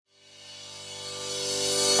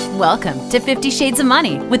Welcome to 50 Shades of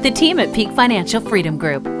Money with the team at Peak Financial Freedom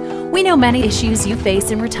Group. We know many issues you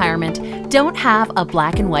face in retirement don't have a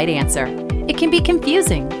black and white answer. It can be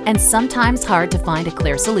confusing and sometimes hard to find a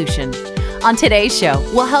clear solution. On today's show,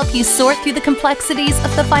 we'll help you sort through the complexities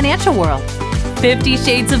of the financial world. 50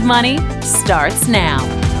 Shades of Money starts now.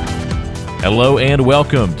 Hello and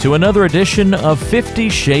welcome to another edition of 50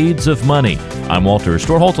 Shades of Money. I'm Walter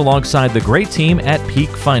Storholt alongside the great team at Peak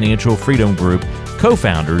Financial Freedom Group,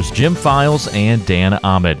 co-founders Jim Files and Dan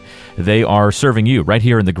Ahmed. They are serving you right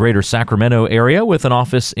here in the greater Sacramento area with an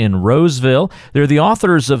office in Roseville. They're the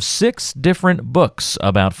authors of 6 different books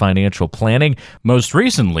about financial planning. Most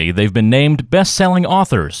recently, they've been named best-selling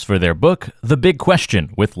authors for their book, The Big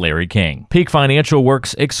Question with Larry King. Peak Financial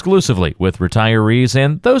works exclusively with retirees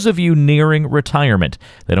and those of you nearing retirement.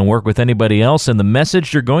 They don't work with anybody else, and the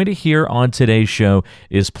message you're going to hear on today's show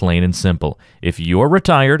is plain and simple. If you're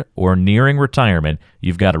retired or nearing retirement,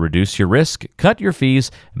 you've got to reduce your risk, cut your fees,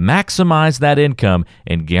 maximize that income,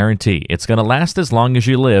 and guarantee it's going to last as long as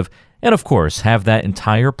you live, and of course, have that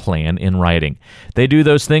entire plan in writing. They do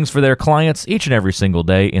those things for their clients each and every single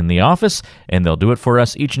day in the office, and they'll do it for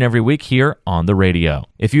us each and every week here on the radio.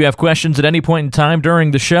 If you have questions at any point in time during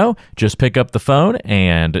the show, just pick up the phone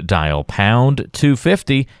and dial pound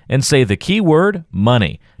 250 and say the keyword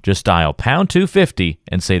money. Just dial pound 250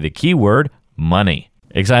 and say the keyword money.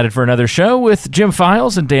 Excited for another show with Jim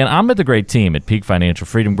Files and Dan Ahmed, the great team at Peak Financial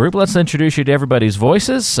Freedom Group. Let's introduce you to everybody's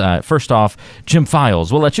voices. First off, Jim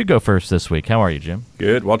Files. We'll let you go first this week. How are you, Jim?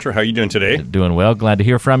 Good. Walter, how are you doing today? Doing well. Glad to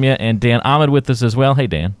hear from you. And Dan Ahmed with us as well. Hey,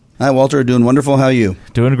 Dan. Hi, Walter. Doing wonderful. How are you?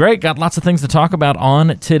 Doing great. Got lots of things to talk about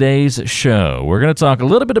on today's show. We're going to talk a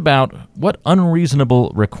little bit about what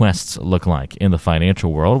unreasonable requests look like in the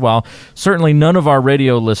financial world. While certainly none of our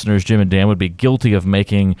radio listeners, Jim and Dan, would be guilty of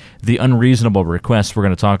making the unreasonable requests we're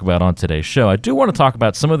going to talk about on today's show, I do want to talk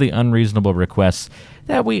about some of the unreasonable requests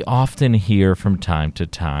that we often hear from time to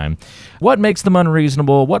time. What makes them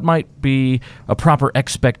unreasonable? What might be a proper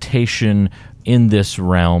expectation in this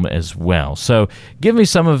realm as well? So give me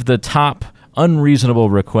some of the top unreasonable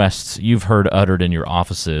requests you've heard uttered in your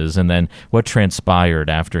offices, and then what transpired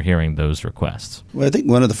after hearing those requests. Well, I think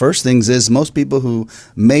one of the first things is most people who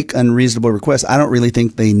make unreasonable requests, I don't really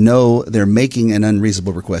think they know they're making an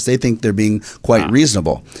unreasonable request. They think they're being quite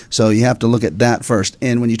reasonable. So you have to look at that first.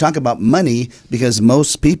 And when you talk about money, because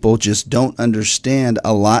most people just don't understand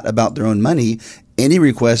a lot about their own money, any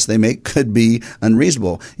request they make could be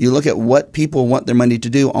unreasonable. You look at what people want their money to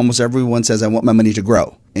do. Almost everyone says, I want my money to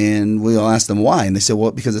grow. And we'll ask them why. And they say,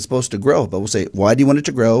 well, because it's supposed to grow. But we'll say, why do you want it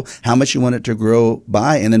to grow? How much you want it to grow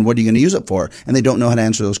by? And then what are you going to use it for? And they don't know how to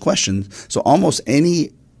answer those questions. So almost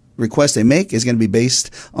any request they make is going to be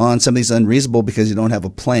based on something's unreasonable because you don't have a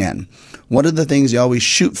plan. One of the things you always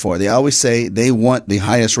shoot for, they always say they want the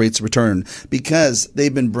highest rates of return because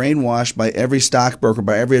they've been brainwashed by every stockbroker,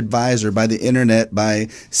 by every advisor, by the internet, by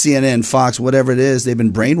CNN, Fox, whatever it is. They've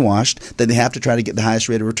been brainwashed that they have to try to get the highest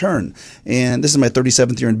rate of return. And this is my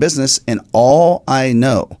 37th year in business, and all I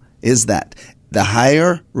know is that the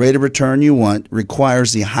higher rate of return you want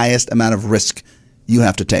requires the highest amount of risk you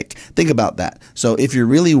have to take. Think about that. So if you're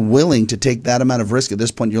really willing to take that amount of risk at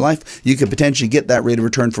this point in your life, you could potentially get that rate of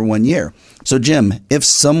return for 1 year. So Jim, if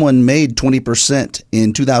someone made 20%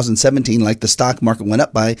 in 2017, like the stock market went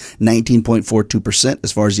up by 19.42%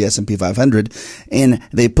 as far as the S&P 500, and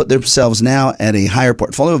they put themselves now at a higher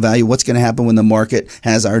portfolio value, what's going to happen when the market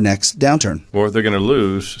has our next downturn? Or they're going to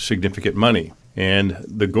lose significant money. And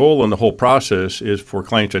the goal in the whole process is for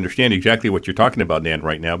clients to understand exactly what you're talking about, Dan,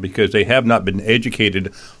 right now, because they have not been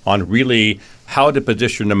educated on really how to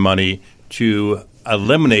position the money to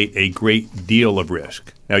eliminate a great deal of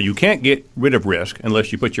risk. Now, you can't get rid of risk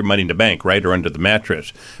unless you put your money in the bank, right, or under the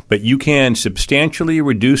mattress. But you can substantially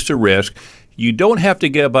reduce the risk. You don't have to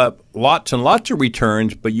give up lots and lots of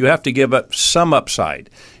returns, but you have to give up some upside.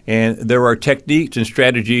 And there are techniques and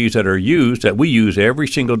strategies that are used that we use every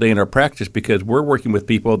single day in our practice because we're working with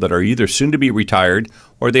people that are either soon to be retired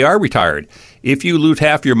or they are retired. If you lose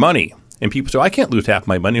half your money, and people say, I can't lose half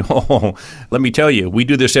my money. Oh, let me tell you, we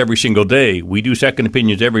do this every single day. We do second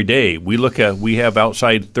opinions every day. We have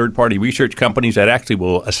outside third-party research companies that actually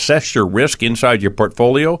will assess your risk inside your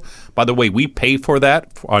portfolio. By the way, we pay for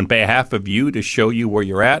that on behalf of you to show you where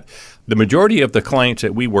you're at. The majority of the clients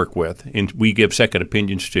that we work with, and we give second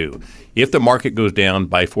opinions to, if the market goes down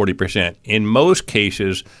by 40%, in most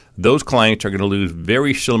cases, those clients are going to lose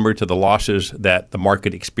very similar to the losses that the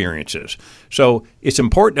market experiences. So it's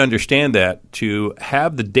important to understand that, to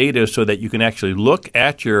have the data so that you can actually look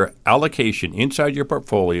at your allocation inside your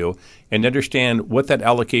portfolio and understand what that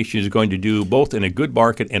allocation is going to do both in a good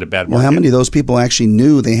market and a bad market. Well, how many of those people actually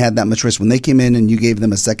knew they had that much risk when they came in and you gave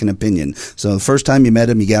them a second opinion? So the first time you met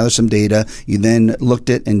them, you gathered some data, you then looked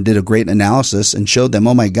at and did a great analysis and showed them,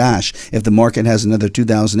 oh my gosh, if the market has another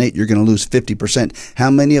 2008, you're going to lose 50%.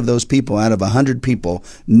 How many of those people out of 100 people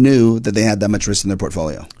knew that they had that much risk in their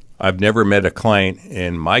portfolio? I've never met a client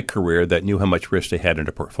in my career that knew how much risk they had in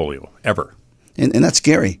their portfolio, ever. And that's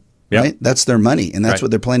scary. Yep. Right? That's their money, and that's right.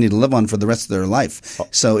 what they're planning to live on for the rest of their life.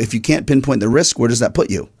 So if you can't pinpoint the risk, where does that put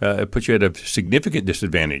you? It puts you at a significant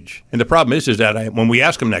disadvantage. And the problem is that when we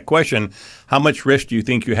ask them that question, how much risk do you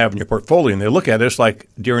think you have in your portfolio? And they look at us like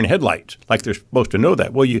deer in headlights, like they're supposed to know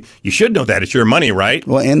that. Well, you should know that. It's your money, right?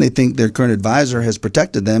 Well, and they think their current advisor has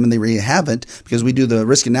protected them, and they really haven't, because we do the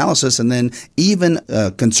risk analysis, and then even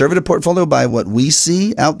a conservative portfolio by what we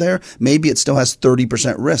see out there, maybe it still has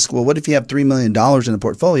 30% risk. Well, what if you have $3 million in a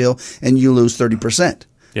portfolio and you lose 30%?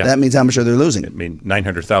 Yeah. That means how much are they losing? I mean,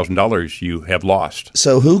 $900,000 you have lost.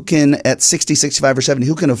 So who can, at 60, 65, or 70,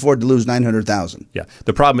 who can afford to lose $900,000? Yeah.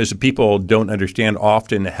 The problem is that people don't understand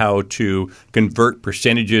often how to convert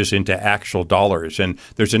percentages into actual dollars. And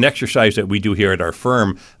there's an exercise that we do here at our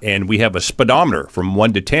firm, and we have a speedometer from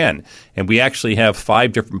 1 to 10. And we actually have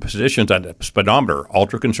 5 different positions on the speedometer: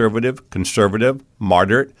 ultra-conservative, conservative,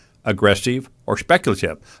 moderate, aggressive, or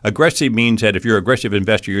speculative. Aggressive means that if you're an aggressive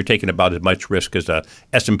investor, you're taking about as much risk as the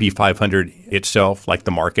S&P 500 itself, like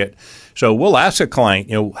the market. So we'll ask a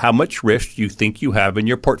client, how much risk do you think you have in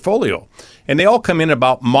your portfolio? And they all come in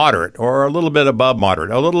about moderate, or a little bit above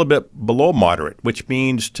moderate, a little bit below moderate, which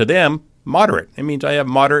means to them moderate. It means I have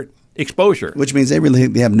moderate exposure. Which means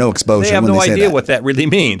they have no exposure. They have when no they say idea that. what that really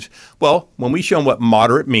means. Well, when we show them what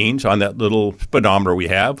moderate means on that little speedometer we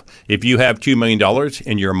have, if you have $2 million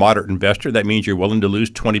and you're a moderate investor, that means you're willing to lose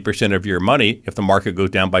 20% of your money if the market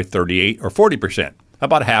goes down by 38 or 40%,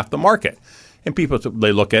 about half the market. And people,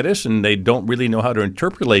 they look at us and they don't really know how to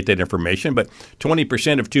interpolate that information, but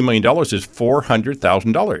 20% of $2 million is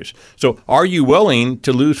 $400,000. So are you willing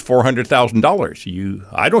to lose $400,000?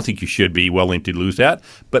 I don't think you should be willing to lose that,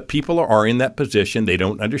 but people are in that position. They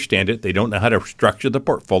don't understand it. They don't know how to structure the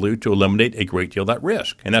portfolio to eliminate a great deal of that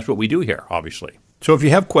risk. And that's what we do here, obviously. So if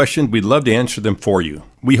you have questions, we'd love to answer them for you.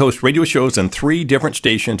 We host radio shows on 3 different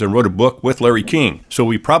stations and wrote a book with Larry King. So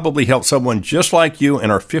we probably helped someone just like you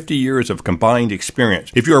in our 50 years of combined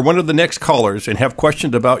experience. If you are one of the next callers and have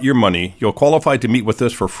questions about your money, you'll qualify to meet with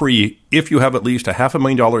us for free if you have at least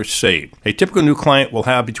 $500,000 saved. A typical new client will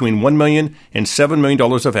have between $1 million and $7 million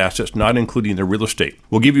of assets, not including their real estate.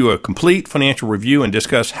 We'll give you a complete financial review and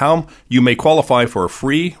discuss how you may qualify for a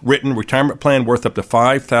free written retirement plan worth up to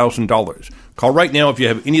 $5,000. Call right now if you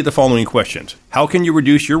have any of the following questions. How can you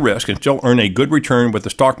reduce your risk and still earn a good return with the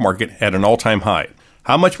stock market at an all-time high?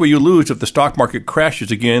 How much will you lose if the stock market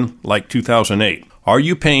crashes again like 2008? Are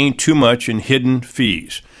you paying too much in hidden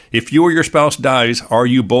fees? If you or your spouse dies, are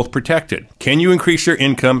you both protected? Can you increase your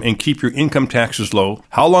income and keep your income taxes low?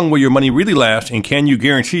 How long will your money really last, and can you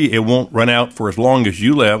guarantee it won't run out for as long as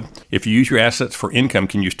you live? If you use your assets for income,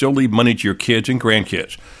 can you still leave money to your kids and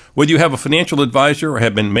grandkids? Whether you have a financial advisor or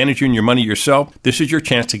have been managing your money yourself, this is your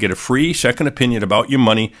chance to get a free second opinion about your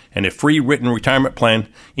money and a free written retirement plan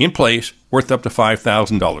in place worth up to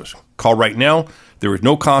 $5,000. Call right now. There is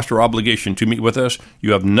no cost or obligation to meet with us.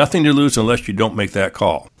 You have nothing to lose unless you don't make that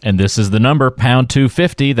call. And this is the number, pound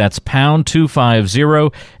 250. That's pound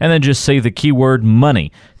 250. And then just say the keyword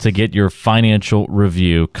money to get your financial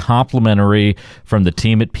review complimentary from the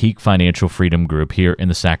team at Peak Financial Freedom Group here in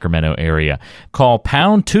the Sacramento area. Call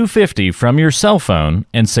pound 250 from your cell phone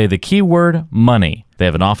and say the keyword money. They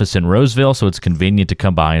have an office in Roseville, so it's convenient to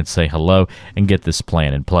come by and say hello and get this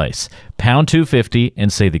plan in place. Pound 250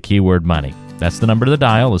 and say the keyword money. That's the number to the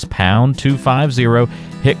dial is pound 250.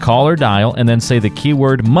 Hit call or dial and then say the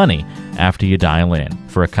keyword money after you dial in.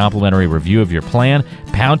 For a complimentary review of your plan,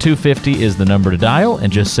 pound 250 is the number to dial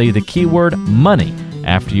and just say the keyword money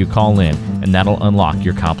after you call in, and that'll unlock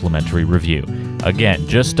your complimentary review. Again,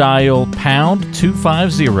 just dial pound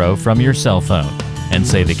 250 from your cell phone and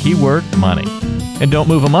say the keyword money. And don't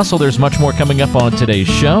move a muscle. There's much more coming up on today's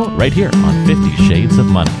show right here on 50 Shades of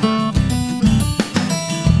Money.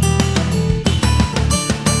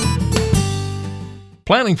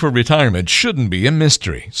 Plan Planning for retirement shouldn't be a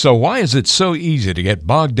mystery. So why is it so easy to get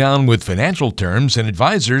bogged down with financial terms and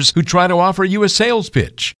advisors who try to offer you a sales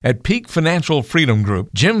pitch? At Peak Financial Freedom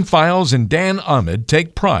Group, Jim Files and Dan Ahmed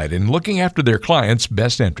take pride in looking after their clients'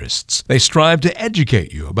 best interests. They strive to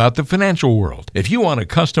educate you about the financial world. If you want a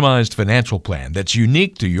customized financial plan that's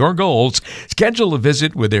unique to your goals, schedule a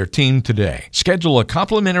visit with their team today. Schedule a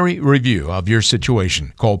complimentary review of your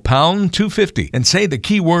situation. Call pound 250 and say the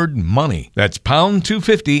keyword money. That's pound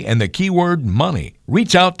 250 and the keyword money.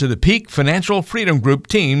 Reach out to the Peak Financial Freedom Group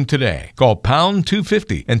team today. Call pound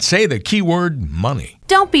 250 and say the keyword money.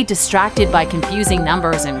 Don't be distracted by confusing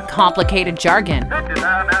numbers and complicated jargon.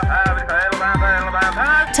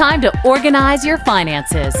 Time to organize your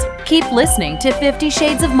finances. Keep listening to 50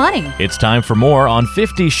 Shades of Money. It's time for more on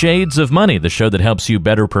 50 Shades of Money, the show that helps you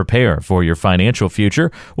better prepare for your financial future.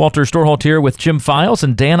 Walter Storholt here with Jim Files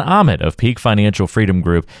and Dan Ahmed of Peak Financial Freedom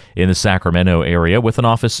Group in the Sacramento area with an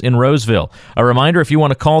office in Roseville. A reminder, if you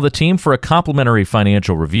want to call the team for a complimentary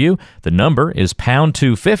financial review, the number is pound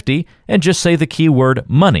 250 and just say the keyword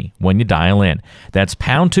money when you dial in. That's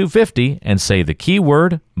pound 250 and say the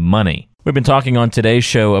keyword money. We've been talking on today's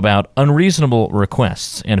show about unreasonable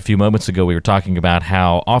requests, and a few moments ago we were talking about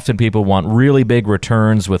how often people want really big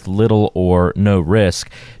returns with little or no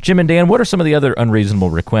risk. Jim and Dan, what are some of the other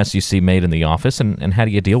unreasonable requests you see made in the office, and how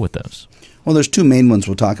do you deal with those? Well, there's two main ones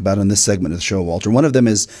we'll talk about in this segment of the show, Walter. One of them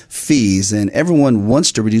is fees, and everyone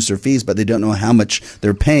wants to reduce their fees, but they don't know how much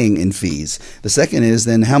they're paying in fees. The second is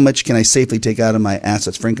then how much can I safely take out of my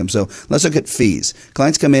assets for income? So let's look at fees.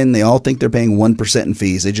 Clients come in, they all think they're paying 1% in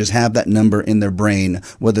fees. They just have that number in their brain,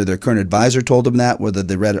 whether their current advisor told them that, whether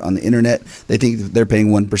they read it on the internet, they think they're paying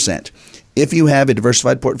 1%. If you have a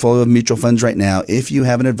diversified portfolio of mutual funds right now, if you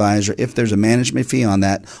have an advisor, if there's a management fee on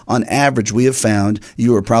that, on average, we have found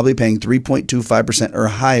you are probably paying 3.25% or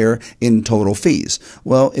higher in total fees.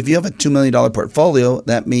 Well, if you have a $2 million portfolio,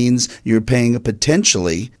 that means you're paying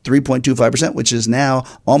potentially 3.25%, which is now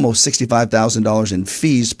almost $65,000 in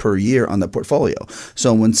fees per year on the portfolio.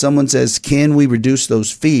 So when someone says, can we reduce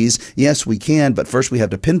those fees? Yes, we can, but first we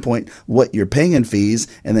have to pinpoint what you're paying in fees,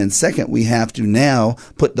 and then second, we have to now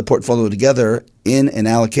put the portfolio together in an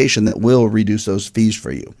allocation that will reduce those fees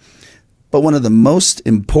for you. But one of the most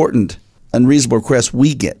important unreasonable requests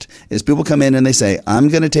we get is people come in and they say, I'm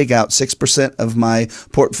going to take out 6% of my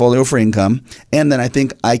portfolio for income, and then I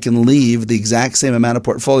think I can leave the exact same amount of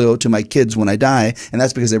portfolio to my kids when I die, and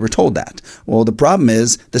that's because they were told that. Well, the problem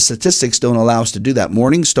is the statistics don't allow us to do that.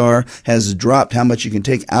 Morningstar has dropped how much you can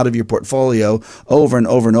take out of your portfolio over and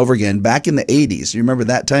over and over again. Back in the 80s, you remember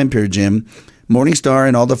that time period, Jim? Morningstar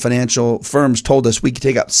and all the financial firms told us we could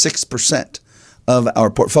take out 6% of our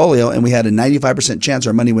portfolio, and we had a 95% chance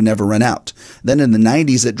our money would never run out. Then in the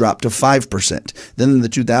 90s, it dropped to 5%. Then in the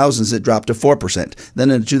 2000s, it dropped to 4%.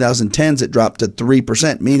 Then in the 2010s, it dropped to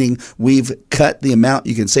 3%, meaning we've cut the amount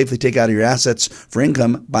you can safely take out of your assets for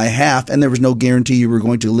income by half, and there was no guarantee you were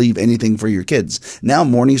going to leave anything for your kids. Now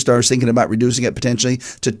Morningstar is thinking about reducing it potentially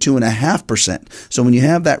to 2.5%. So when you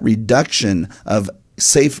have that reduction of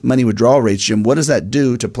safe money withdrawal rates, Jim, what does that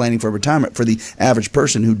do to planning for retirement for the average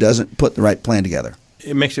person who doesn't put the right plan together?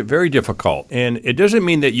 It makes it very difficult. And it doesn't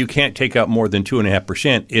mean that you can't take out more than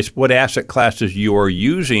 2.5%. It's what asset classes you are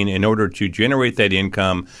using in order to generate that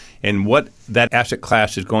income and what that asset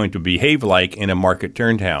class is going to behave like in a market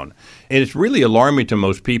turndown. And it's really alarming to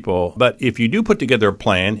most people. But if you do put together a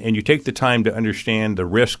plan and you take the time to understand the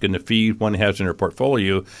risk and the fees one has in their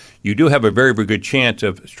portfolio, you do have a very, very good chance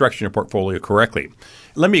of structuring a portfolio correctly.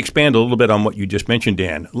 Let me expand a little bit on what you just mentioned,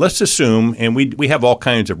 Dan. Let's assume, and we have all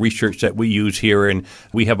kinds of research that we use here, and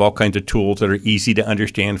we have all kinds of tools that are easy to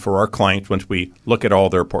understand for our clients once we look at all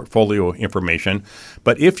their portfolio information.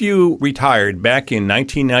 But if you retired back in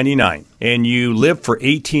 1999 and you lived for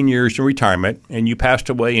 18 years in retirement and you passed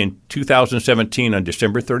away in 2017 on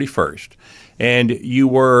December 31st, and you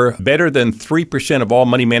were better than 3% of all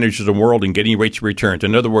money managers in the world in getting rates of returns.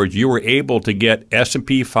 In other words, you were able to get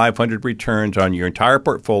S&P 500 returns on your entire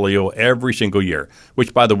portfolio every single year,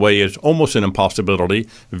 which, by the way, is almost an impossibility.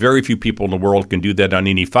 Very few people in the world can do that on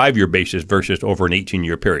any 5-year basis versus over an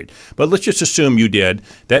 18-year period. But let's just assume you did.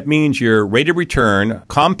 That means your rate of return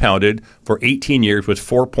compounded for 18 years was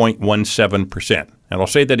 4.17%. And I'll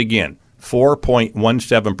say that again.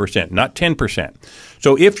 4.17%, not 10%.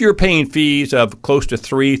 So if you're paying fees of close to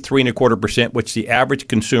 3.25%, which the average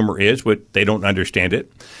consumer is, but they don't understand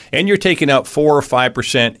it, and you're taking out 4 or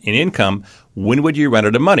 5% in income, when would you run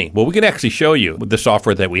out of money? Well, we can actually show you with the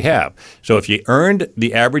software that we have. So if you earned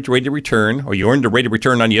the average rate of return, or you earned the rate of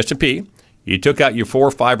return on the S&P, You took out your 4,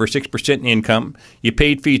 5, or 6% income. You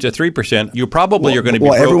paid fees of 3%. You probably are going to be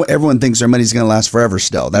broke. Everyone thinks their money's going to last forever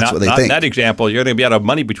still. That's what they think. In that example, you're going to be out of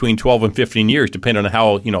money between 12 and 15 years, depending on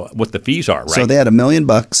how, what the fees are, right? So they had $1 million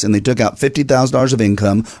and they took out $50,000 of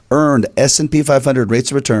income, earned S&P 500 rates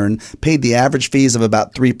of return, paid the average fees of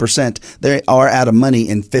about 3%. They are out of money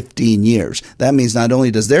in 15 years. That means not only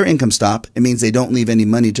does their income stop, it means they don't leave any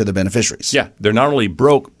money to their beneficiaries. Yeah, they're not only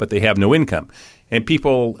broke, but they have no income. And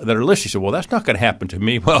people that are listening say, well, that's not going to happen to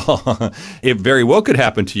me. Well, it very well could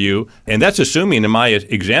happen to you. And that's assuming, in my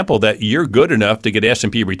example, that you're good enough to get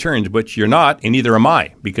S&P returns, but you're not, and neither am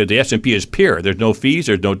I, because the S&P is pure. There's no fees.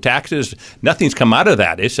 There's no taxes. Nothing's come out of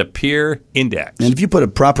that. It's a pure index. And if you put a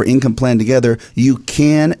proper income plan together, you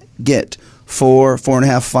can get 4,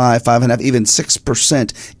 4.5, 5, 5.5, even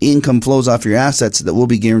 6% income flows off your assets that will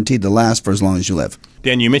be guaranteed to last for as long as you live.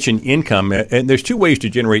 Dan, you mentioned income, and there's two ways to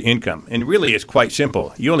generate income, and really it's quite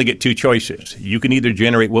simple. You only get two choices. You can either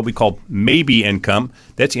generate what we call maybe income.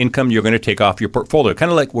 That's income you're going to take off your portfolio, kind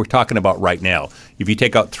of like we're talking about right now. If you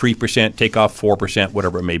take out 3%, take off 4%,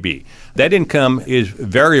 whatever it may be. That income is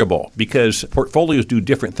variable because portfolios do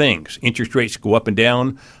different things. Interest rates go up and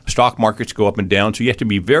down, stock markets go up and down, so you have to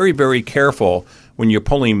be very, very careful when you're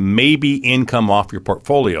pulling maybe income off your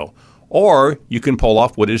portfolio. Or you can pull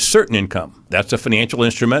off what is certain income. That's a financial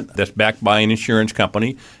instrument that's backed by an insurance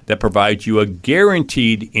company that provides you a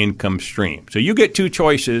guaranteed income stream. So you get two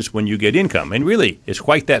choices when you get income. And really, it's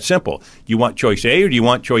quite that simple. Do you want choice A or do you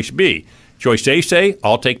want choice B? Choice A say,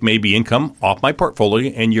 I'll take maybe income off my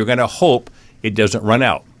portfolio, and you're going to hope it doesn't run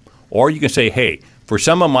out. Or you can say, hey, for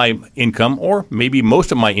some of my income, or maybe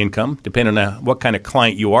most of my income, depending on what kind of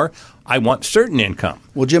client you are, I want certain income.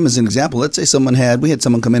 Well, Jim, as an example, let's say we had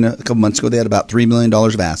someone come in a couple months ago. They had about $3 million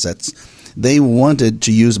of assets. They wanted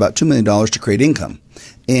to use about $2 million to create income.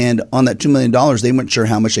 And on that $2 million, they weren't sure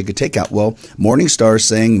how much they could take out. Well, Morningstar is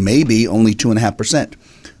saying maybe only 2.5%.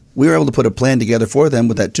 We were able to put a plan together for them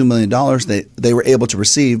with that $2 million. They were able to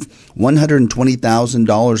receive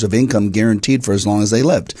 $120,000 of income guaranteed for as long as they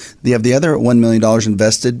lived. They have the other $1 million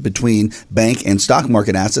invested between bank and stock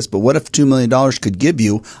market assets. But what if $2 million could give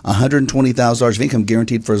you $120,000 of income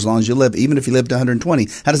guaranteed for as long as you live, even if you lived to 120?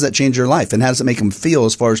 How does that change your life? And how does it make them feel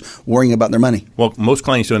as far as worrying about their money? Well, most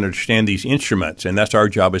clients don't understand these instruments, and that's our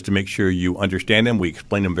job, is to make sure you understand them. We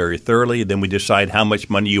explain them very thoroughly. Then we decide how much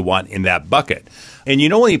money you want in that bucket. And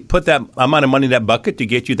you only put that amount of money in that bucket to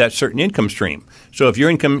get you that certain income stream. So if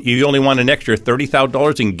your income, you only want an extra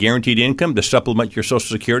 $30,000 in guaranteed income to supplement your Social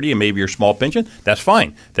Security and maybe your small pension, that's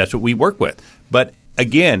fine. That's what we work with. But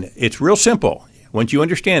again, it's real simple. Once you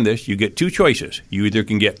understand this, you get two choices. You either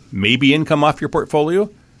can get maybe income off your portfolio,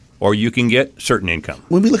 or you can get certain income.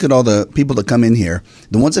 When we look at all the people that come in here,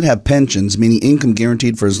 the ones that have pensions, meaning income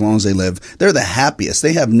guaranteed for as long as they live, they're the happiest.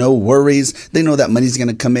 They have no worries. They know that money's going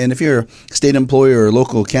to come in. If you're a state employee or a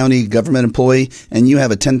local county government employee and you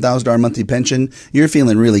have a $10,000 monthly pension, you're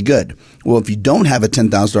feeling really good. Well, if you don't have a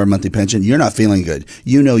 $10,000 monthly pension, you're not feeling good.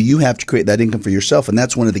 You know you have to create that income for yourself, and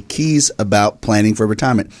that's one of the keys about planning for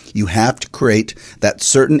retirement. You have to create that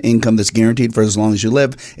certain income that's guaranteed for as long as you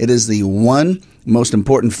live. It is the one most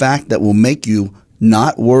important fact that will make you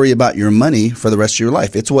not worry about your money for the rest of your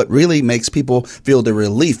life. It's what really makes people feel the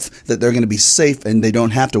relief that they're going to be safe and they don't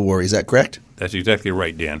have to worry. Is that correct? That's exactly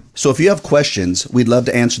right, Dan. So if you have questions, we'd love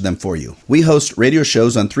to answer them for you. We host radio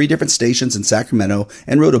shows on 3 different stations in Sacramento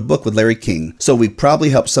and wrote a book with Larry King. So we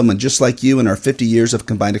probably helped someone just like you in our 50 years of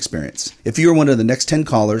combined experience. If you are one of the next 10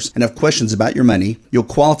 callers and have questions about your money, you'll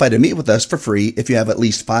qualify to meet with us for free if you have at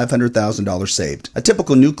least $500,000 saved. A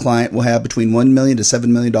typical new client will have between $1 million to $7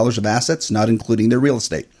 million of assets, not including their real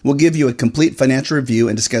estate. We'll give you a complete financial review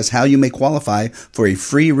and discuss how you may qualify for a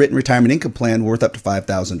free written retirement income plan worth up to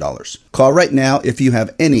 $5,000. Call right now if you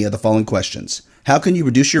have any of the following questions. How can you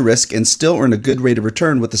reduce your risk and still earn a good rate of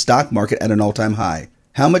return with the stock market at an all-time high?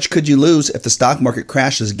 How much could you lose if the stock market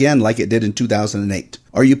crashes again like it did in 2008?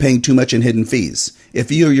 Are you paying too much in hidden fees?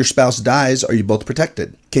 If you or your spouse dies, are you both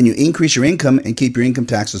protected? Can you increase your income and keep your income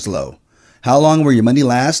taxes low? How long will your money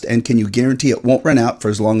last, and can you guarantee it won't run out for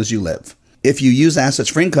as long as you live? If you use assets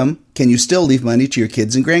for income, can you still leave money to your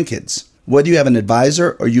kids and grandkids? Whether you have an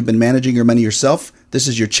advisor or you've been managing your money yourself, this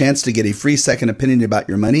is your chance to get a free second opinion about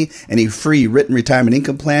your money and a free written retirement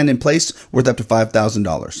income plan in place worth up to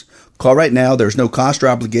 $5,000. Call right now. There's no cost or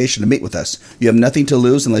obligation to meet with us. You have nothing to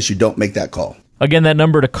lose unless you don't make that call. Again, that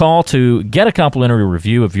number to call to get a complimentary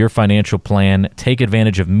review of your financial plan, take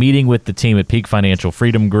advantage of meeting with the team at Peak Financial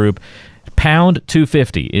Freedom Group, Pound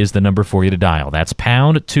 250 is the number for you to dial. That's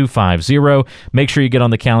pound 250. Make sure you get on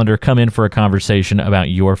the calendar. Come in for a conversation about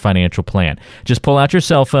your financial plan. Just pull out your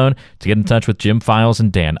cell phone to get in touch with Jim Files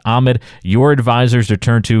and Dan Ahmed, your advisors to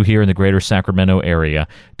turn to here in the greater Sacramento area.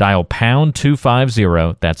 Dial pound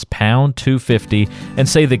 250. That's pound 250 and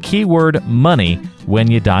say the keyword money when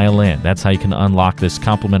you dial in. That's how you can unlock this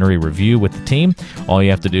complimentary review with the team. All you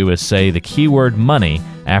have to do is say the keyword money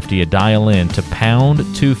after you dial in to pound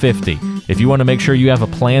 250. If you want to make sure you have a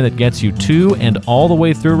plan that gets you to and all the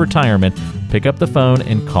way through retirement, pick up the phone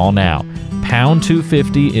and call now. Pound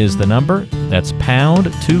 250 is the number. That's pound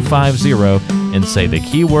 250 and say the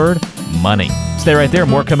keyword money. Stay right there.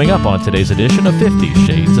 More coming up on today's edition of 50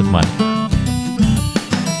 Shades of Money.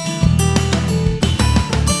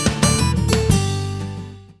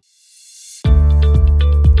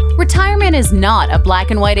 Retirement is not a black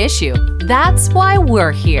and white issue. That's why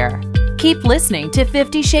we're here. Keep listening to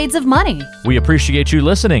 50 Shades of Money. We appreciate you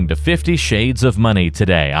listening to 50 Shades of Money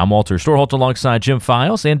today. I'm Walter Storholt alongside Jim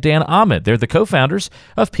Files and Dan Ahmed. They're the co-founders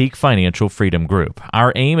of Peak Financial Freedom Group.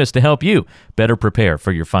 Our aim is to help you better prepare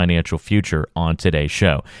for your financial future on today's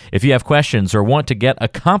show. If you have questions or want to get a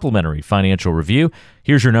complimentary financial review,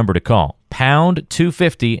 here's your number to call. Pound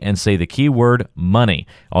 250 and say the keyword money.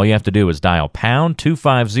 All you have to do is dial pound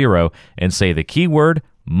 250 and say the keyword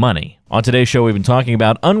money. On today's show, we've been talking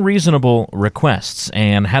about unreasonable requests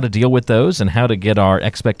and how to deal with those and how to get our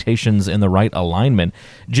expectations in the right alignment.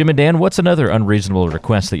 Jim and Dan, what's another unreasonable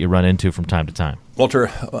request that you run into from time to time?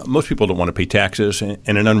 Walter, most people don't want to pay taxes, and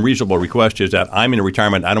an unreasonable request is that I'm in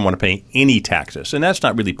retirement, I don't want to pay any taxes. And that's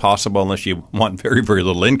not really possible unless you want very, very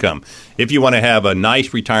little income. If you want to have a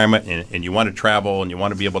nice retirement and you want to travel and you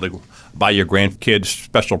want to be able to buy your grandkids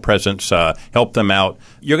special presents, help them out,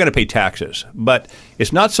 you're going to pay taxes. But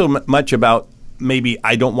it's not so much about maybe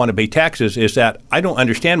I don't want to pay taxes, is that I don't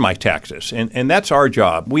understand my taxes. And that's our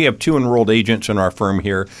job. We have 2 enrolled agents in our firm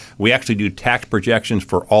here. We actually do tax projections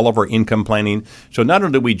for all of our income planning. So not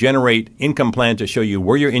only do we generate income plans to show you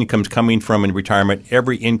where your income's coming from in retirement,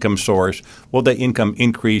 every income source, will the income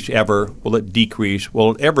increase ever? Will it decrease?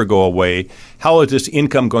 Will it ever go away? How is this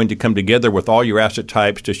income going to come together with all your asset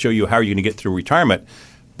types to show you how you're going to get through retirement?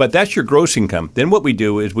 But that's your gross income. Then what we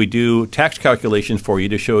do is we do tax calculations for you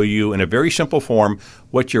to show you in a very simple form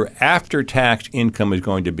what your after-tax income is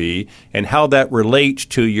going to be and how that relates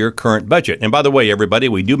to your current budget. And by the way, everybody,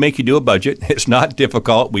 we do make you do a budget. It's not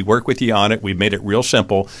difficult. We work with you on it. We've made it real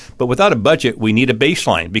simple. But without a budget, we need a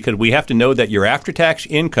baseline because we have to know that your after-tax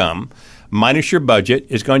income minus your budget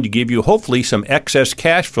is going to give you hopefully some excess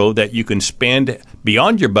cash flow that you can spend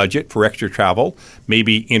beyond your budget for extra travel,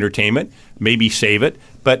 maybe entertainment, maybe save it.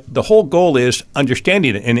 But the whole goal is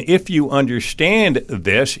understanding it. And if you understand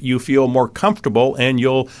this, you feel more comfortable and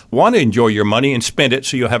you'll want to enjoy your money and spend it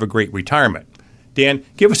so you'll have a great retirement. Dan,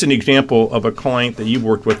 give us an example of a client that you've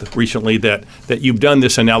worked with recently that you've done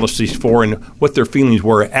this analysis for and what their feelings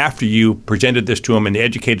were after you presented this to them and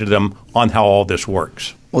educated them on how all this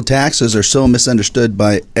works. Well, taxes are so misunderstood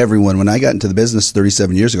by everyone. When I got into the business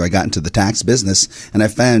 37 years ago, I got into the tax business, and I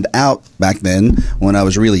found out back then when I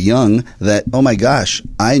was really young that, oh my gosh,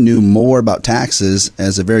 I knew more about taxes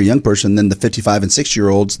as a very young person than the 55 and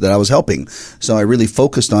 60-year-olds that I was helping. So I really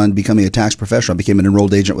focused on becoming a tax professional. I became an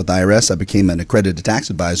enrolled agent with the IRS. I became an accredited tax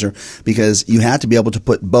advisor because you had to be able to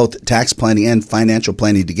put both tax planning and financial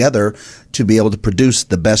planning together to be able to produce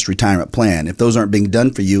the best retirement plan. If those aren't being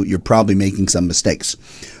done for you, you're probably making some mistakes.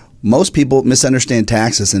 Most people misunderstand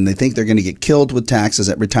taxes and they think they're going to get killed with taxes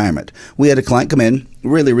at retirement. We had a client come in,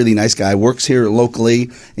 really, really nice guy, works here locally,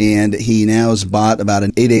 and he now has bought about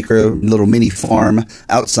an 8-acre little mini farm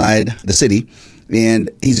outside the city, and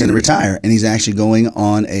he's going to retire, and he's actually going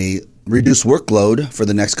on a reduced workload for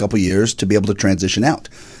the next couple of years to be able to transition out.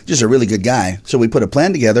 Just a really good guy. So we put a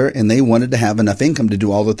plan together, and they wanted to have enough income to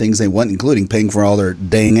do all the things they want, including paying for all their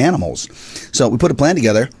dang animals. So we put a plan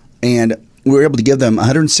together, and we were able to give them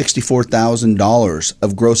 $164,000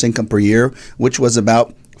 of gross income per year, which was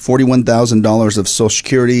about $41,000 of Social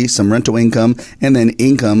Security, some rental income, and then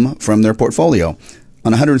income from their portfolio.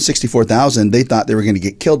 On $164,000, they thought they were going to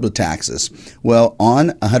get killed with taxes. Well, on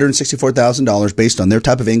 $164,000 based on their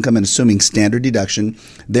type of income and assuming standard deduction,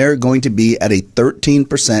 they're going to be at a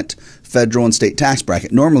 13% federal and state tax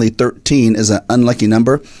bracket. Normally, 13 is an unlucky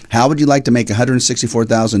number. How would you like to make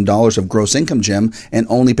 $164,000 of gross income, Jim, and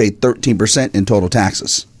only pay 13% in total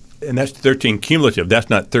taxes? And that's 13 cumulative. That's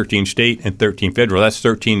not 13 state and 13 federal. That's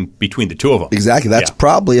 13 between the two of them. Exactly. That's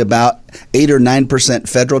probably about 8 or 9%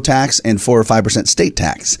 federal tax and 4 or 5% state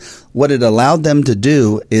tax. What it allowed them to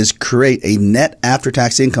do is create a net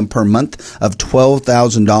after-tax income per month of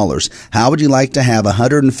 $12,000. How would you like to have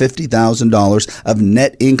 $150,000 of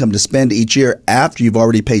net income to spend each year after you've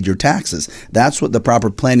already paid your taxes? That's what the proper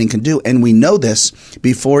planning can do. And we know this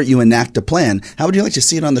before you enact a plan. How would you like to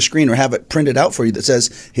see it on the screen or have it printed out for you that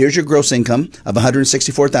says, here's your gross income of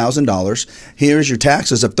 $164,000, here's your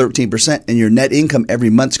taxes of 13%, and your net income every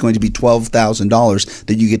month is going to be $12,000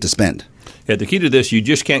 that you get to spend? Yeah, the key to this, you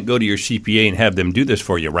just can't go to your CPA and have them do this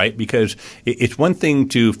for you, right? Because it's one thing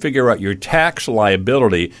to figure out your tax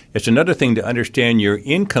liability. It's another thing to understand your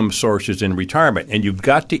income sources in retirement. And you've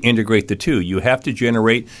got to integrate the two. You have to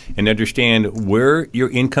generate and understand where your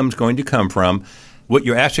income's going to come from, what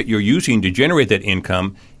your asset you're using to generate that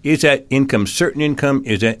income. Is that income certain income?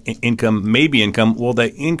 Is that income maybe income? Will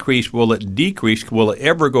that increase? Will it decrease? Will it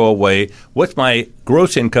ever go away? What's my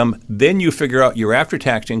gross income? Then you figure out your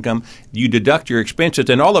after-tax income. You deduct your expenses,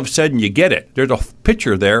 and all of a sudden you get it. There's a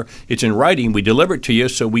picture there. It's in writing. We deliver it to you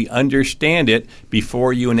so we understand it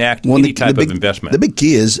before you enact any type of investment. The big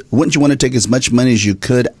key is, wouldn't you want to take as much money as you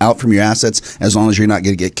could out from your assets as long as you're not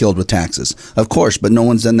going to get killed with taxes? Of course, but no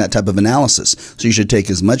one's done that type of analysis. So you should take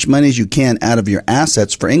as much money as you can out of your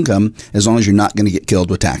assets for income as long as you're not going to get killed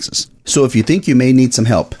with taxes. So if you think you may need some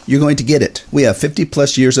help, you're going to get it. We have 50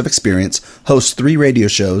 plus years of experience, host 3 radio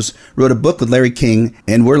shows, wrote a book with Larry King,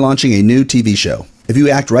 and we're launching a new TV show. If you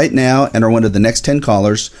act right now and are one of the next 10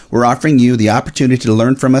 callers, we're offering you the opportunity to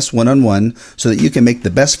learn from us one-on-one so that you can make the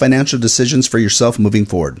best financial decisions for yourself moving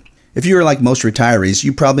forward. If you are like most retirees,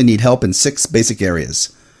 you probably need help in 6 basic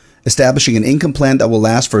areas. Establishing an income plan that will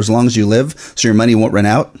last for as long as you live so your money won't run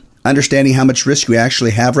out. Understanding how much risk you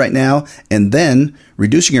actually have right now, and then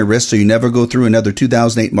reducing your risk so you never go through another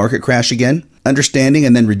 2008 market crash again. Understanding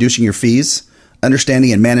and then reducing your fees.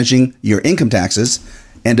 Understanding and managing your income taxes.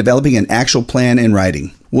 And developing an actual plan in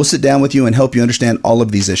writing. We'll sit down with you and help you understand all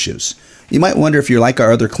of these issues. You might wonder if you're like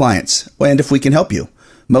our other clients, and if we can help you.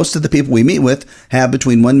 Most of the people we meet with have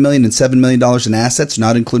between $1 million and $7 million in assets,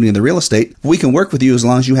 not including the real estate. We can work with you as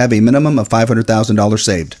long as you have a minimum of $500,000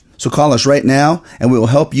 saved. So call us right now, and we will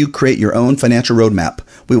help you create your own financial roadmap.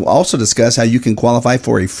 We will also discuss how you can qualify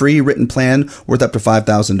for a free written plan worth up to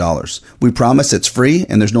 $5,000. We promise it's free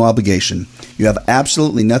and there's no obligation. You have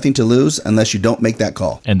absolutely nothing to lose unless you don't make that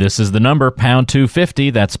call. And this is the number, pound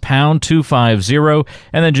 250. That's pound 250.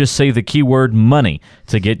 And then just say the keyword money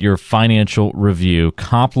to get your financial review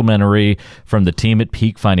complimentary from the team at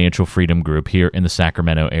Peak Financial Freedom Group here in the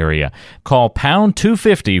Sacramento area. Call pound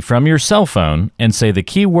 250 from your cell phone and say the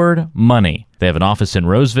keyword money. They have an office in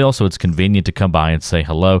Roseville, so it's convenient to come by and say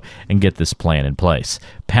hello and get this plan in place.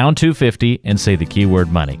 Pound 250 and say the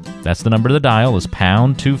keyword money. That's the number to dial is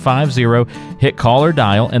pound 250. Hit call or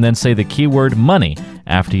dial and then say the keyword money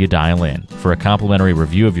after you dial in. For a complimentary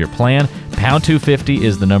review of your plan, pound 250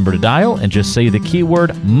 is the number to dial, and just say the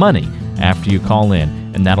keyword money after you call in,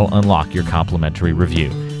 and that'll unlock your complimentary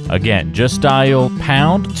review. Again, just dial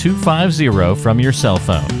pound 250 from your cell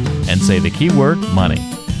phone and say the keyword money.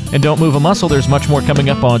 And don't move a muscle. There's much more coming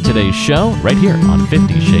up on today's show right here on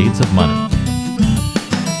 50 Shades of Money.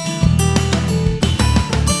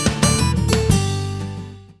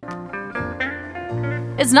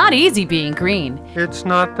 It's not easy being green. It's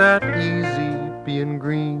not that easy being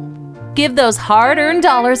green. Give those hard-earned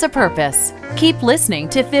dollars a purpose. Keep listening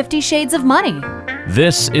to 50 Shades of Money.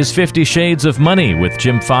 This is 50 Shades of Money with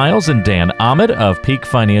Jim Files and Dan Ahmed of Peak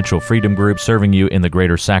Financial Freedom Group, serving you in the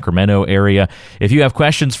greater Sacramento area. If you have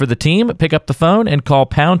questions for the team, pick up the phone and call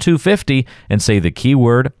pound 250 and say the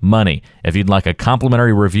keyword money. If you'd like a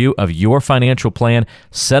complimentary review of your financial plan,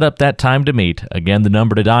 set up that time to meet. Again, the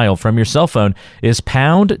number to dial from your cell phone is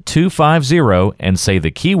pound 250 and say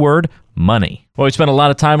the keyword money. Well, we spent a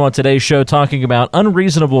lot of time on today's show talking about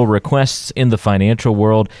unreasonable requests in the financial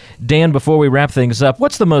world. Dan, before we wrap things up,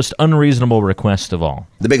 what's the most unreasonable request of all?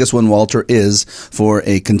 The biggest one, Walter, is for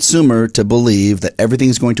a consumer to believe that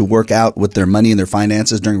everything's going to work out with their money and their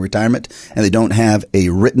finances during retirement, and they don't have a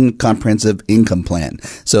written comprehensive income plan.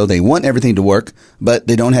 So they want everything to work, but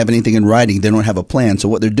they don't have anything in writing. They don't have a plan. So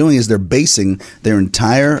what they're doing is they're basing their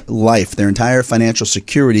entire life, their entire financial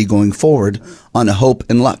security going forward on a hope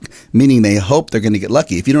and luck, meaning they hope hope they're going to get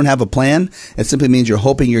lucky. If you don't have a plan, it simply means you're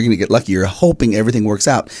hoping you're going to get lucky. You're hoping everything works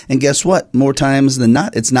out. And guess what? More times than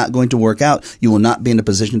not, it's not going to work out. You will not be in a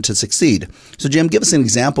position to succeed. So Jim, give us an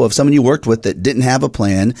example of someone you worked with that didn't have a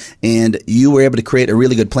plan and you were able to create a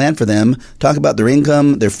really good plan for them. Talk about their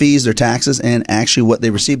income, their fees, their taxes, and actually what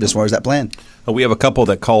they received as far as that plan. We have a couple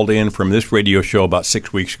that called in from this radio show about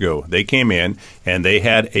 6 weeks ago. They came in and they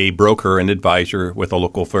had a broker and advisor with a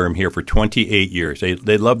local firm here for 28 years. They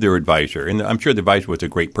loved their advisor, and I'm sure the advisor was a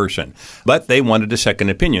great person. But they wanted a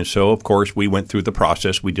second opinion. So, of course, we went through the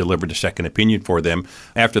process. We delivered a second opinion for them.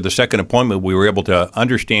 After the second appointment, we were able to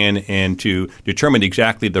understand and to determine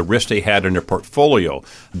exactly the risk they had in their portfolio.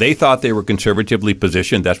 They thought they were conservatively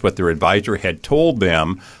positioned. That's what their advisor had told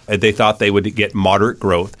them. They thought they would get moderate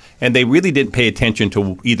growth, and they really didn't pay attention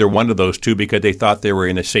to either one of those two because they thought they were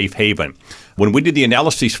in a safe haven. When we did the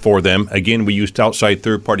analysis for them, again, we used outside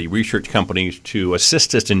third-party research companies to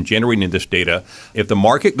assist us in generating this data. If the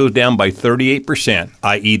market goes down by 38%,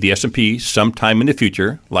 i.e. the S&P sometime in the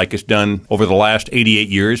future, like it's done over the last 88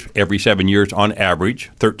 years, every 7 years on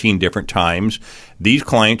average, 13 different times, these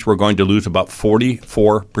clients were going to lose about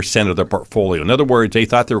 44% of their portfolio. In other words, they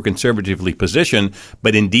thought they were conservatively positioned,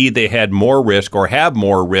 but indeed they had more risk or have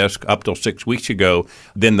more risk up till 6 weeks ago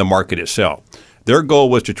than the market itself. Their goal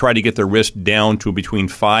was to try to get their risk down to between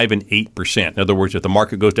 5 and 8%. In other words, if the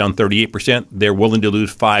market goes down 38%, they're willing to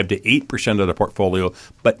lose 5 to 8% of the portfolio,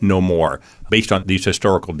 but no more, based on these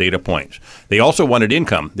historical data points. They also wanted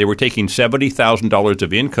income. They were taking $70,000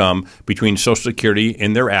 of income between Social Security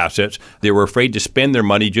and their assets. They were afraid to spend their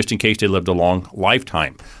money just in case they lived a long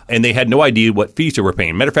lifetime. And they had no idea what fees they were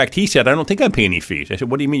paying. Matter of fact, he said, I don't think I'm paying any fees. I said,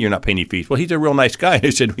 what do you mean you're not paying any fees? Well, he's a real nice guy. I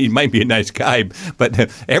said, he might be a nice guy,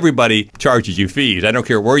 but everybody charges you fees. I don't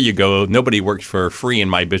care where you go. Nobody works for free in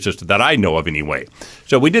my business that I know of anyway.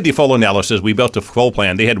 So we did the full analysis. We built a full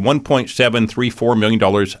plan. They had $1.734 million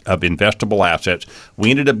of investable assets.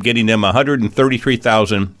 We ended up getting them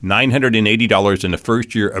 $133,980 in the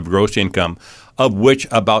first year of gross income, of which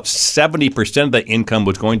about 70% of the income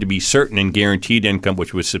was going to be certain and guaranteed income,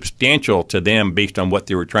 which was substantial to them based on what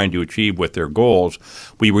they were trying to achieve with their goals.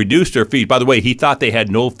 We reduced their fees. By the way, he thought they had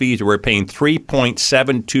no fees. They were paying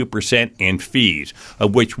 3.72% in fees,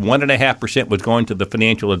 of which 1.5% was going to the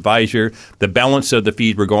financial advisor. The balance of the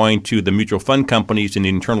fees were going to the mutual fund companies and the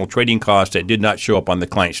internal trading costs that did not show up on the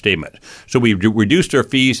client statement. So we reduced their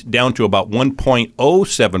fees down to about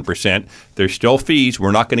 1.07%. There's still fees.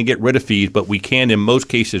 We're not going to get rid of fees, but we can, in most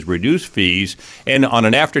cases, reduce fees. And on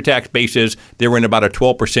an after-tax basis, they were in about a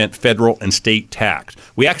 12% federal and state tax.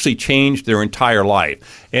 We actually changed their entire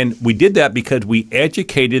life. And we did that because we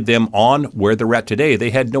educated them on where they're at today.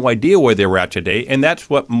 They had no idea where they were at today, and that's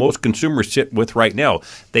what most consumers sit with right now.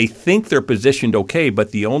 They think they're positioned okay,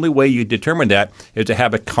 but the only way you determine that is to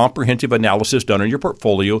have a comprehensive analysis done on your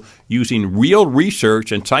portfolio using real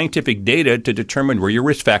research and scientific data to determine where your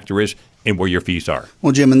risk factor is and where your fees are.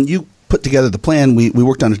 Well, Jim, and you put together the plan. We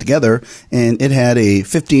worked on it together, and it had a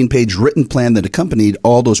 15-page written plan that accompanied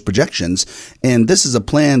all those projections. And this is a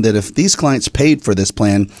plan that if these clients paid for this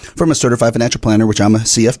plan from a certified financial planner, which I'm a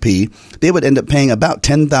CFP, they would end up paying about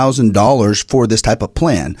 $10,000 for this type of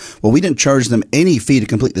plan. Well, we didn't charge them any fee to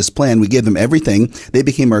complete this plan. We gave them everything. They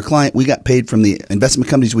became our client. We got paid from the investment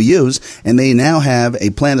companies we use, and they now have a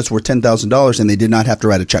plan that's worth $10,000, and they did not have to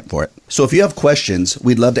write a check for it. So if you have questions,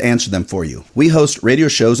 we'd love to answer them for you. We host radio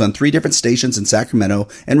shows on 3 different stations in Sacramento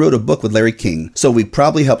and wrote a book with Larry King. So we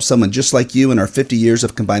probably helped someone just like you in our 50 years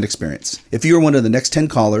of combined experience. If you are one of the next 10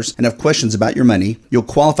 callers and have questions about your money, you'll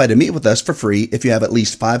qualify to meet with us for free if you have at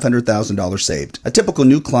least $500,000 saved. A typical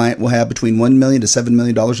new client will have between $1 million to $7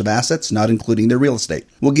 million of assets, not including their real estate.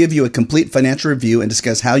 We'll give you a complete financial review and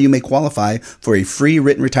discuss how you may qualify for a free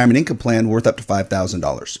written retirement income plan worth up to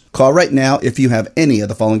 $5,000. Call right now if you have any of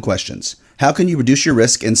the following questions. How can you reduce your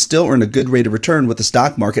risk and still earn a good rate of return with the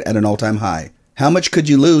stock market at an all-time high? How much could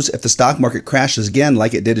you lose if the stock market crashes again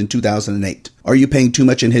like it did in 2008? Are you paying too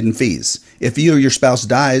much in hidden fees? If you or your spouse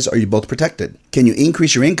dies, are you both protected? Can you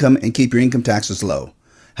increase your income and keep your income taxes low?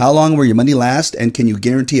 How long will your money last, and can you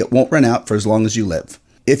guarantee it won't run out for as long as you live?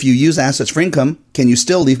 If you use assets for income, can you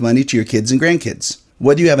still leave money to your kids and grandkids?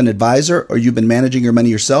 Whether you have an advisor or you've been managing your money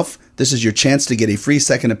yourself, this is your chance to get a free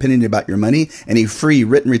second opinion about your money and a free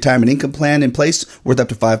written retirement income plan in place worth up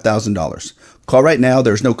to $5,000. Call right now.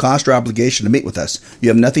 There's no cost or obligation to meet with us. You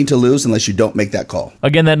have nothing to lose unless you don't make that call.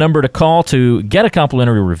 Again, that number to call to get a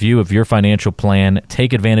complimentary review of your financial plan,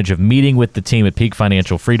 take advantage of meeting with the team at Peak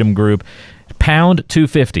Financial Freedom Group. Pound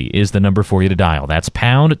 250 is the number for you to dial. That's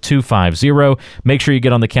pound 250. Make sure you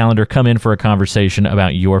get on the calendar. Come in for a conversation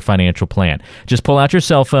about your financial plan. Just pull out your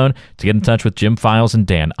cell phone to get in touch with Jim Files and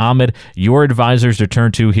Dan Ahmed, your advisors to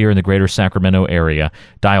turn to here in the greater Sacramento area.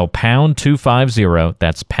 Dial pound 250.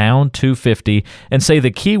 That's pound 250 and say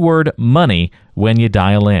the keyword money when you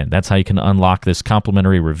dial in. That's how you can unlock this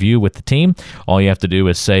complimentary review with the team. All you have to do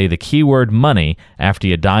is say the keyword money after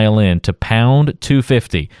you dial in to pound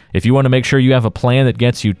 250. If you want to make sure you have a plan that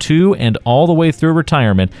gets you to and all the way through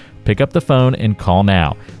retirement, pick up the phone and call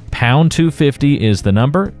now. Pound 250 is the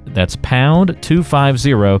number. That's pound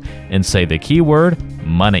 250 and say the keyword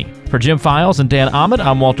money. For Jim Files and Dan Ahmed,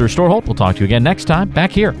 I'm Walter Storholt. We'll talk to you again next time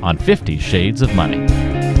back here on 50 Shades of Money.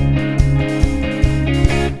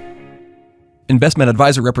 Investment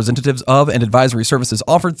advisor representatives of and advisory services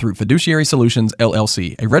offered through Fiduciary Solutions,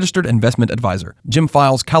 LLC, a registered investment advisor. Jim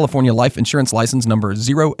Files, California Life Insurance License Number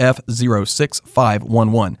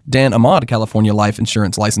 0F06511. Dan Ahmed, California Life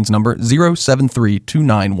Insurance License Number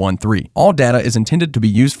 0732913. All data is intended to be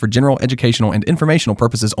used for general educational and informational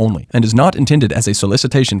purposes only, and is not intended as a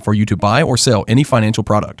solicitation for you to buy or sell any financial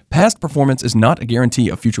product. Past performance is not a guarantee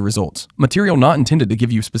of future results. Material not intended to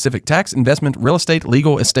give you specific tax, investment, real estate,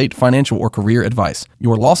 legal, estate, financial, or career advice.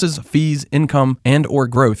 Your losses, fees, income, and or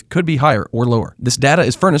growth could be higher or lower. This data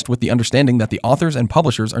is furnished with the understanding that the authors and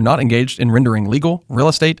publishers are not engaged in rendering legal, real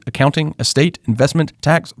estate, accounting, estate, investment,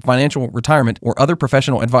 tax, financial, retirement, or other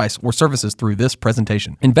professional advice or services through this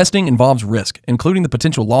presentation. Investing involves risk, including the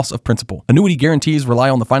potential loss of principal. Annuity guarantees rely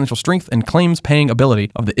on the financial strength and claims paying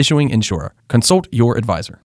ability of the issuing insurer. Consult your advisor.